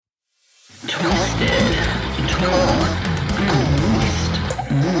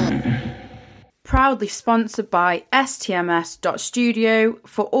Proudly sponsored by stms.studio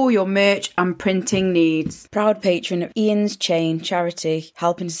for all your merch and printing needs. Proud patron of Ian's Chain charity,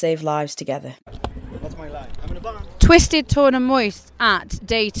 helping to save lives together. What's my line? I'm in a barn. Twisted, Torn and Moist at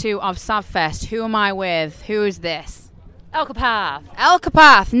day 2 of Savfest. Who am I with? Who is this? Elkapath.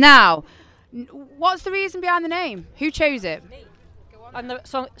 Elkapath. Now, what's the reason behind the name? Who chose it? Me. I'm the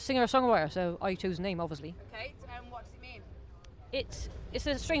singer-songwriter, so I chose the name, obviously. Okay, and what does it mean? It's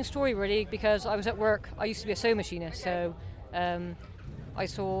a strange story, really, because I was at work. I used to be a sewing machinist, so I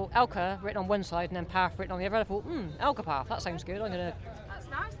saw Elka written on one side and then Path written on the other. I thought, Elkapath, that sounds good. That's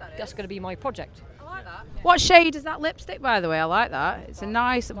nice, That's going to be my project. I like that. What shade is that lipstick, by the way? I like that. It's a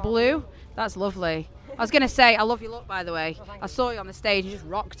nice blue. That's lovely. I was going to say, I love your look, by the way. I saw you on the stage, you just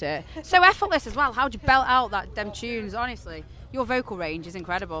rocked it. So effortless as well. How'd you belt out them tunes, honestly? Your vocal range is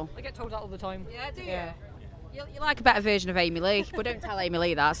incredible. I get told that all the time. Yeah, do you? Yeah. You're like a better version of Amy Lee, but don't tell Amy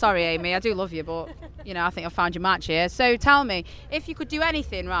Lee that. Sorry, Amy, I do love you, but, I think I've found your match here. So tell me, if you could do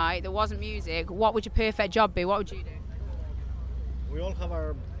anything, right, that wasn't music, what would your perfect job be? What would you do? We all have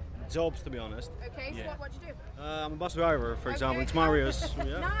our jobs, to be honest. Okay, so what do you do? I'm a bus driver, for example. It's Marius.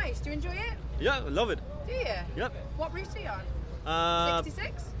 Yeah. Nice. Do you enjoy it? Yeah, I love it. Do you? Yep. What route are you on?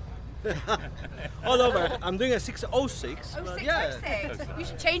 66? All over. I'm doing a 606. Oh, but 606. You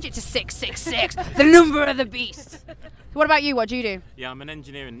should change it to 666, the number of the beast. What about you? What do you do? Yeah, I'm an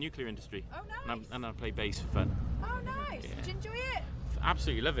engineer in the nuclear industry. Oh, nice. And I play bass for fun. Oh, nice. Yeah. Did you enjoy it?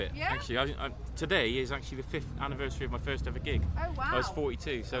 Absolutely love it. Yeah? Actually, today is actually the 5th anniversary of my first ever gig. Oh, wow. I was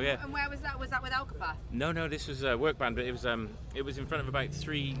 42, so yeah. And where was that? Was that with Elkapath? No, this was a work band, but it was in front of about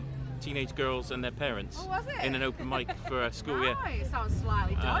 3 teenage girls and their parents. Oh, was it? In an open mic for a school, yeah. It sounds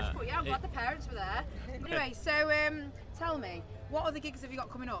slightly dodged, but yeah, I'm glad the parents were there. Anyway, so tell me, what other gigs have you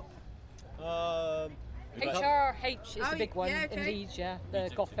got coming up? HRH is the big one yeah, okay. in Leeds, the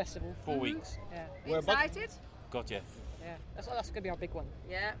Goth Festival. 4 weeks. Yeah. Are you excited? Gotcha. Yeah, that's going to be our big one.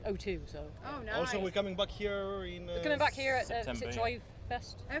 Yeah. O2, so. Oh, nice. Also, we're coming back here in... We're coming back here at September, Drive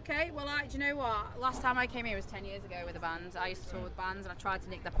Fest. Okay, well, do you know what? Last time I came here was 10 years ago with a band. I used to tour with bands and I tried to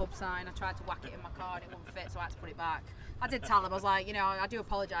nick their pub sign. I tried to whack it in my car and it wouldn't fit, so I had to put it back. I did tell them, I was like, I do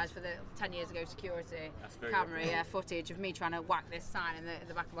apologise for the 10 years ago security camera footage of me trying to whack this sign in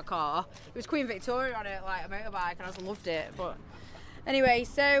the back of my car. It was Queen Victoria on it, like a motorbike, and I just loved it. But anyway,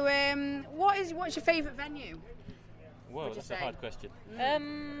 so what's your favourite venue? Whoa, that's a hard question.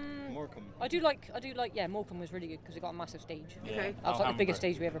 Morecambe. I do like, Morecambe was really good because it got a massive stage. Yeah. Okay. That was like the biggest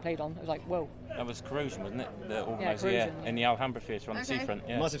stage we ever played on. It was like, whoa. That was Corrosion, wasn't it? The organiser, Corrosion, in the Alhambra Theatre on the seafront.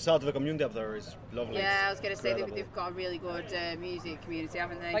 Yeah. Massive side of the community up there is lovely. Yeah, I was going to say they've got a really good music community,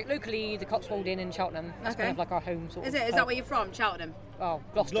 haven't they? Like locally, the Cotswold Inn in Cheltenham. That's kind of like our home sort of. Is that where you're from, Cheltenham? Oh,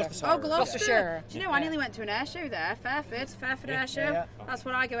 Gloucester. Oh, Gloucester. Gloucestershire. Do you know, I nearly went to an air show there, Fairford air show. Yeah. That's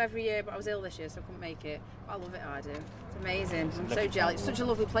what I go every year, but I was ill this year, so I couldn't make it. I love it, I do. It's amazing. I'm so jealous. It's such a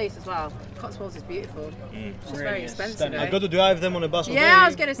lovely place as well. Cotswolds is beautiful. It's just very expensive. I've got to drive them on a bus all day. Yeah, I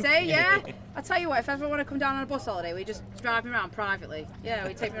was going to say, yeah. I tell you what, if ever I want to come down on a bus holiday, we just drive me around privately. Yeah,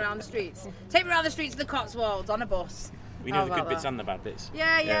 we take me around the streets. Take me around the streets of the Cotswolds on a bus. We know the good bits and the bad bits.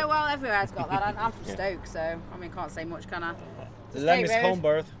 Yeah, well, everywhere's got that. I'm from Stoke, so, can't say much, can I? Lemmy's home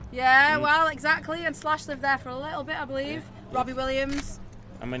birth. Yeah, well, exactly. And Slash lived there for a little bit, I believe. Robbie Williams.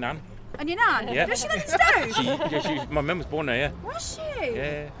 And my nan. And your nan? Yeah. Does she live in Stoke? My mum was born there, yeah. Was she?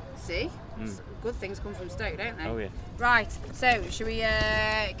 Yeah. See? Good things come from Stoke, don't they? Oh, yeah. Right, so should we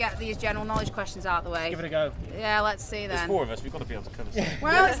get these general knowledge questions out of the way? Give it a go. Yeah, let's see then. There's 4 of us, we've got to be able to cover something.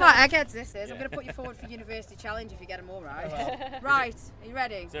 Well, it's like Eggheads this is. I'm going to put you forward for University Challenge if you get them all right. Right, are you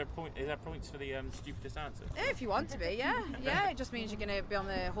ready? Is there points for the stupidest answer? If you want to be, yeah. Yeah, it just means you're going to be on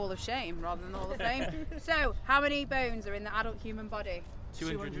the Hall of Shame rather than the Hall of Fame. So, how many bones are in the adult human body?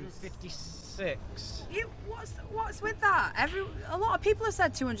 256. What's with that? A lot of people have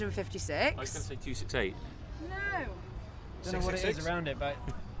said 256. I was going to say 268. No. Don't know what it is around it, but...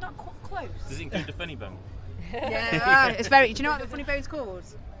 Not close. Does it include the funny bone? Yeah, it's very... Do you know what the funny bone's called?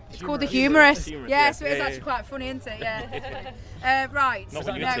 It's called the humerus. Yeah, so it's actually quite funny, isn't it? Yeah. Right. Not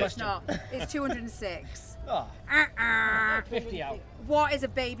No, when you it's not. It's 206. 50 out. What is a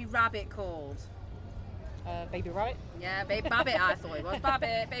baby rabbit called? Baby rabbit? Yeah, baby babbit, I thought it was.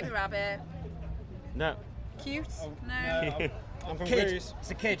 Babbit, baby rabbit. No. Cute? No. I'm from Greece.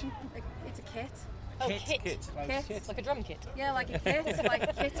 It's a kid. It's a kit. Oh, kit. Kit. Like a drum kit. Yeah, like a kit, like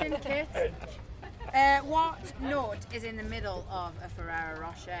a kitten kit. What nut is in the middle of a Ferrero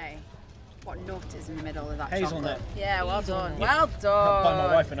Rocher? What nut is in the middle of that Hazelnut. chocolate? Yeah, well done. Well done. Can't buy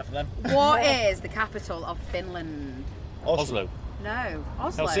my wife enough of them. What is the capital of Finland? Oslo. No.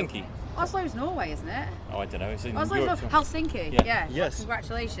 Oslo. Helsinki. Oslo's Norway, isn't it? Oh, I don't know. It's in Oslo's Europe. Helsinki. Yeah. Yeah. Yes.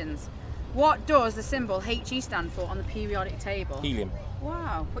 Congratulations. What does the symbol HE stand for on the periodic table? Helium.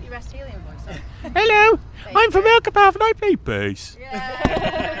 Wow. Put your best helium voice on. Hello, There you I'm from go. Elkapath and I play bass.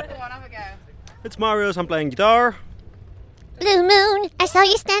 Yeah. Go on, have a go. It's Marius, I'm playing guitar. Blue moon, I saw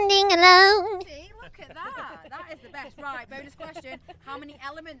you standing alone. See, look at that. That is the best. Right, bonus question. How many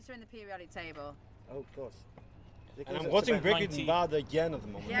elements are in the periodic table? Oh, of course. And I'm it's watching about Breaking 90. Bad again at the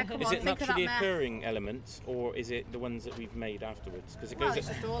moment. Yeah, come Is on, it think of that naturally math. occurring elements or is it the ones that we've made afterwards? Because it Well, goes. it's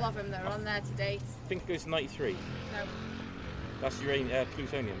just all of them that are on there to date. I think it goes to 93. No. That's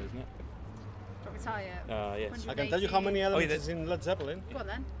plutonium, isn't it? What we tell you? Yes. I can tell you how many elements that's- is in Led Zeppelin. Go on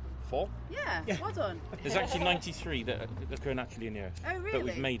then. 4. Yeah, well done. There's actually 93 that occur naturally in the Earth. Oh, But we've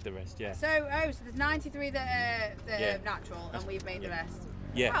really? made the rest, yeah. So there's 93 that are Yeah. natural, and we've made the rest.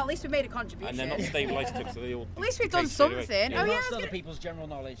 Yeah. Well, at least we made a contribution. And they're not stable isotopes, so they all. At least we've done decay straight away. something. Oh yeah, I That's was other gonna- people's general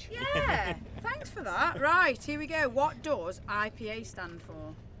knowledge. yeah. Thanks for that. Right, here we go. What does IPA stand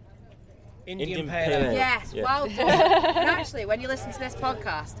for? Indian Indian Pale Pale Ale. Ale. Yes, Yeah. well done. And actually, when you listen to this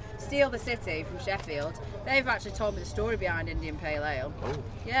podcast, Steel the City from Sheffield, they've actually told me the story behind Indian Pale Ale. Oh.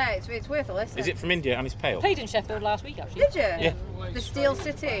 Yeah, it's worth a listen. Is it from India and it's pale? Played in Sheffield last week, actually. Did you? Yeah. The Steel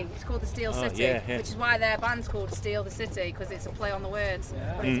City. It's called the Steel Oh, City, yeah, yeah. which is why their band's called Steel the City, because it's a play on the words.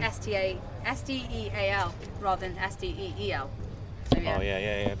 But it's STEAL rather than STEEL. So yeah. Oh,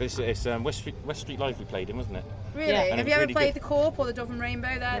 yeah. But it's West Street Live we played in, wasn't it? Really? Yeah. And Have it you was ever really played good. the Corp or the Dove and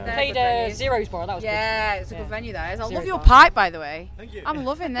Rainbow? They're Played good venues. Zero's Bar, that was Yeah, it's a Yeah. good venue, that is. I love Zero's your Bar. pipe, by the way. Thank you. I'm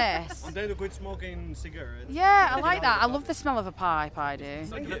loving this. I'm trying to quit smoking cigarettes. Yeah, I like that. I love the smell of a pipe, I do.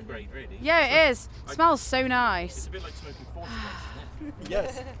 It's like an upgrade, really. Yeah, it is. It smells so It's nice. a bit like smoking 40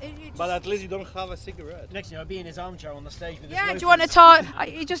 Yes. It But at least you don't have a cigarette. Next thing I'll be in his armchair on the stage with his Yeah, do loafers. you want a tart?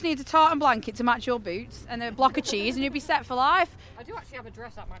 You just need a tartan blanket to match your boots and a block of cheese and you'll be set for life. I do actually have a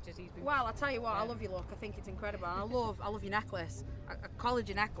dress that matches these boots. Well, I tell you what, I love your look. I think it's incredible. And I love your necklace, a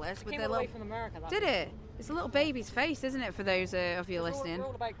collagen necklace with Came the all the way little. from America. That Did was. it? It's a little baby's face, isn't it? For those of you We're listening.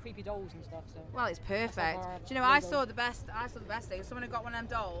 all about creepy dolls and stuff. So. Well, it's perfect. our Do you know? I logo. saw the best thing. Someone had got one of them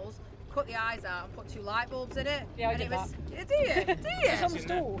dolls, cut the eyes out, and put 2 light bulbs in it. Yeah, I and did it was. that. Do you? Do It's on you? the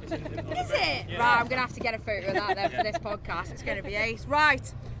store. Is it? Right, I'm gonna have to get a photo of that then for this podcast. It's gonna be ace.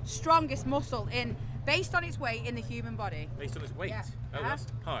 Right, strongest muscle based on its weight in the human body. Based on its weight. Yeah. Oh, Uh-huh. that's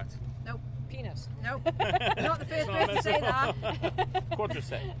heart. Nope. Penis. Nope. Not the first person to say that.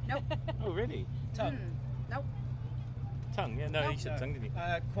 Quadricep. Nope. Oh, really? Tongue. Nope. Tongue, yeah. No, No. you said tongue, didn't you?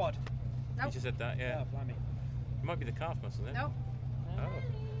 Quad. Nope. You just said that, yeah. Oh, blimey. It might be the calf muscle, then. Nope. Oh.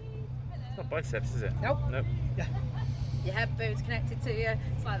 It's not biceps, is it? Nope. Nope. Your head bone's connected to you.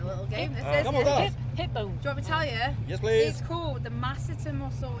 It's like a little game. This Oh. is. Come on, Do guys. Hip bone. you want me to tell you? Yes, please. It's called the masseter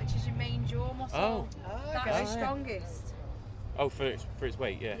muscle, which is your main jaw muscle. Oh. That's okay. your strongest. Oh, for its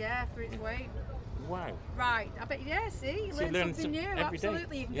weight, yeah. Yeah, for its weight. Wow. Right, I bet you, see, you So you learn learn something new. every day.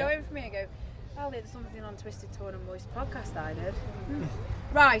 Absolutely. You can Yeah. go over for me and go, I learned something on Twisted Torn and Moist podcast I did.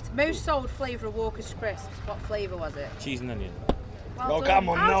 Right, most sold flavour of Walker's Crisps. What flavour was it? Cheese and onion. Well Oh, done. come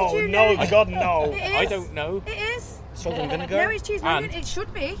on, How no, did you no, know? God, no. It I is. don't know. It is. Salt and vinegar? No, it's cheese and And- onion. It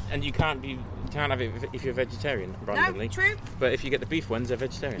should be. And you can't have it if you're vegetarian, randomly. No, true. But if you get the beef ones, they're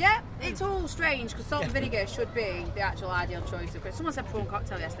vegetarian. Yeah, it's all strange because salt and vinegar should be the actual ideal choice of Crisps. Someone said prawn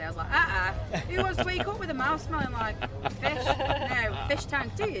cocktail yesterday. I was like, who wants to wake up with a mouth smelling like fish? No, fish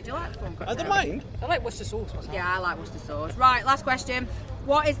tank. Do you? Do you like prawn cocktail? I don't mind. I like Worcester sauce myself. Yeah, I like Worcester sauce. Right, last question.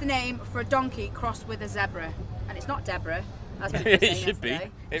 What is the name for a donkey crossed with a zebra? And it's not Deborah. As people were It saying should be.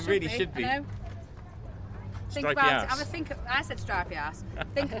 yesterday. It really should be. I know. Think Stripy about ass. it. Have a think. I said stripy ass.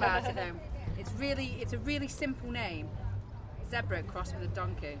 Think about it though. It's a really simple name. Zebra crossed with a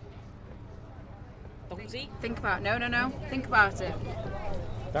donkey. Donkey. Think about it. No. Think about it.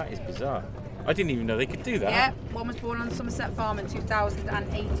 That is bizarre. I didn't even know they could do that. Yeah, one was born on the Somerset Farm in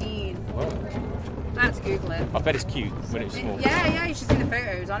 2018. Whoa. I had to Google it. I bet it's cute when it's small. Yeah, you should see the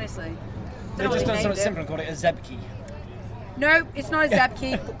photos, honestly. They've just done something simple and called it a Zebki. No, it's not a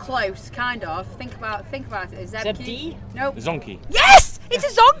Zebki, but close, kind of. Think about it. A Zebki. Zebdi? Nope. Zonky. Yes! It's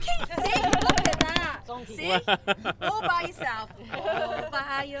a zonky! See? Look at that. Zonky. See? All by yourself. All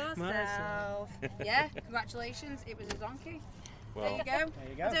by yourself. Yeah, congratulations. It was a zonky. Well, There you go.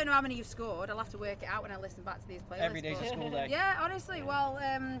 you go. I don't know how many you've scored. I'll have to work it out when I listen back to these playlists. Every day's a but- school day. Yeah, honestly. Well,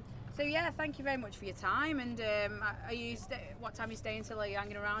 so yeah, thank you very much for your time. And are you what time are you staying till? Are you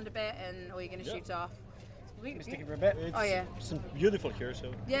hanging around a bit, and or are you going to shoot off? We're sticking for a bit. It's, Oh, yeah. It's beautiful here,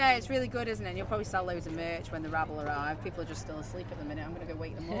 so. Yeah, it's really good, isn't it? And you'll probably sell loads of merch when the rabble arrive. People are just still asleep at the minute. I'm going to go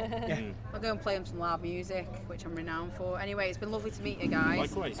wake them up. I'll go and play them some loud music, which I'm renowned for. Anyway, it's been lovely to meet you guys.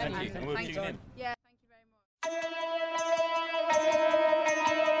 likewise, thank you. And we'll thank tune in. Yeah, thank you very much.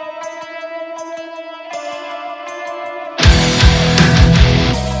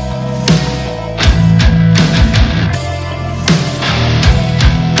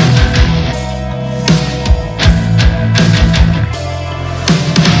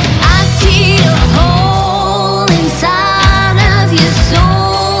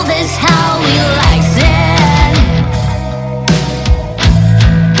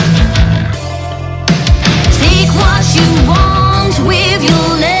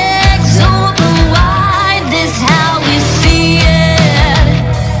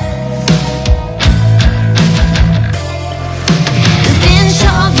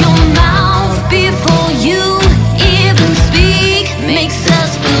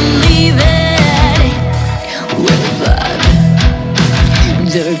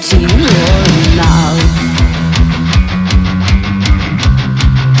 dirty whore mouth,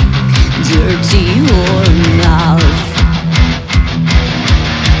 dirty whore mouth.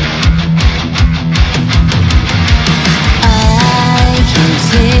 I can't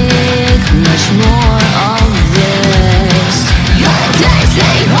take much more of this. You're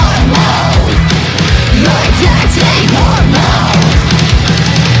dirty whore mouth, you're dirty whore mouth.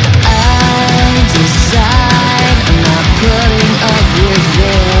 I decide I'm not putting up with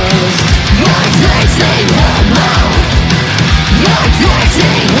this. You're dirty whore mouth, you're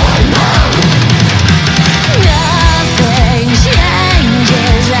dirty whore mouth.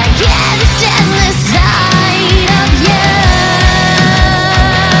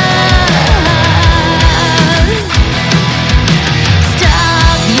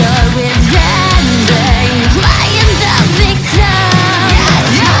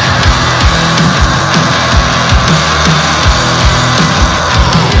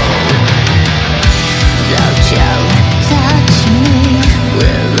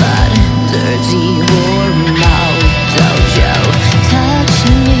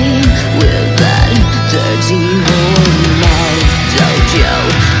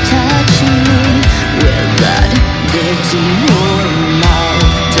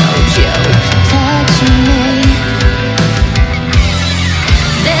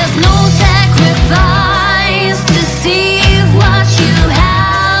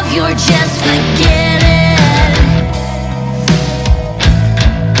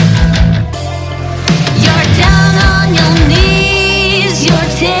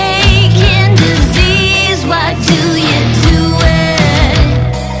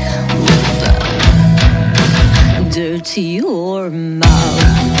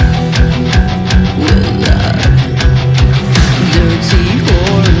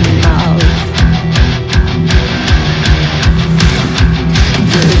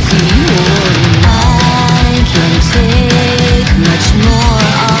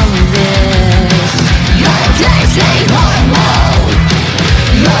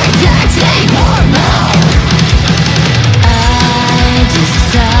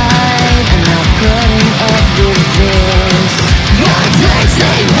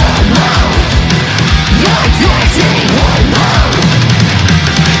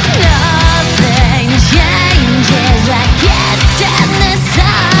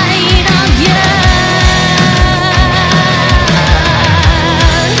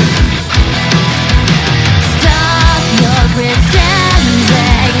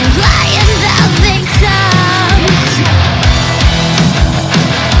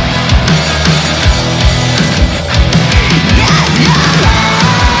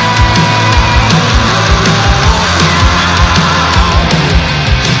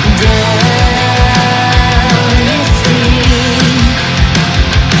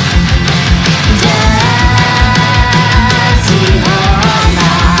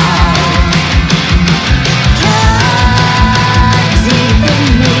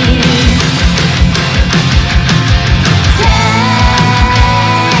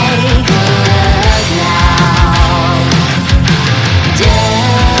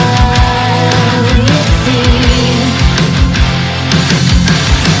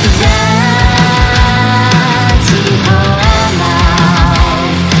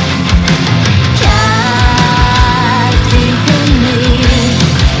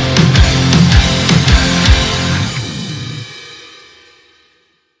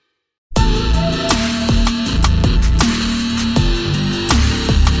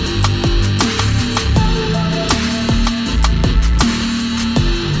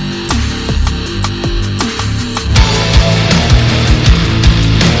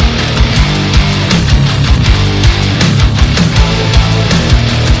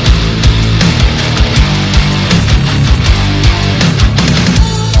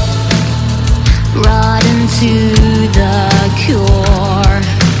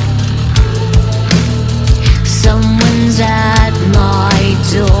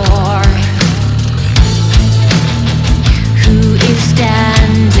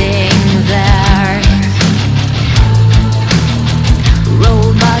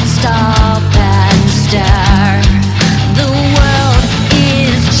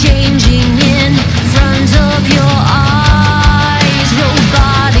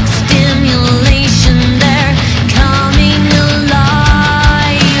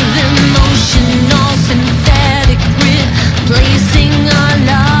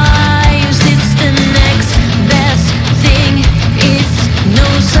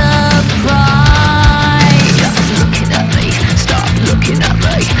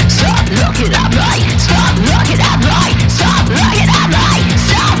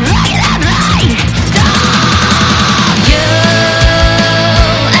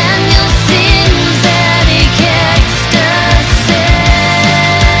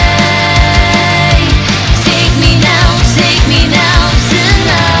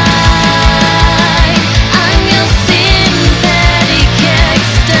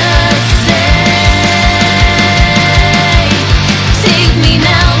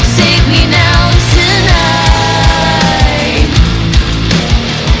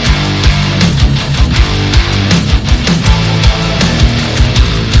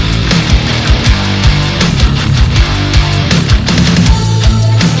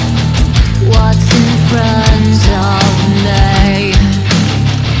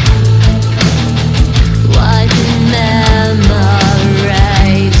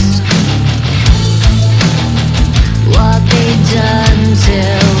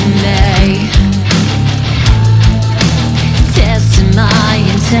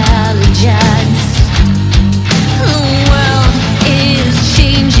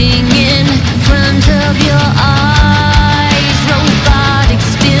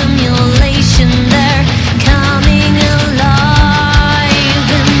 stimulate.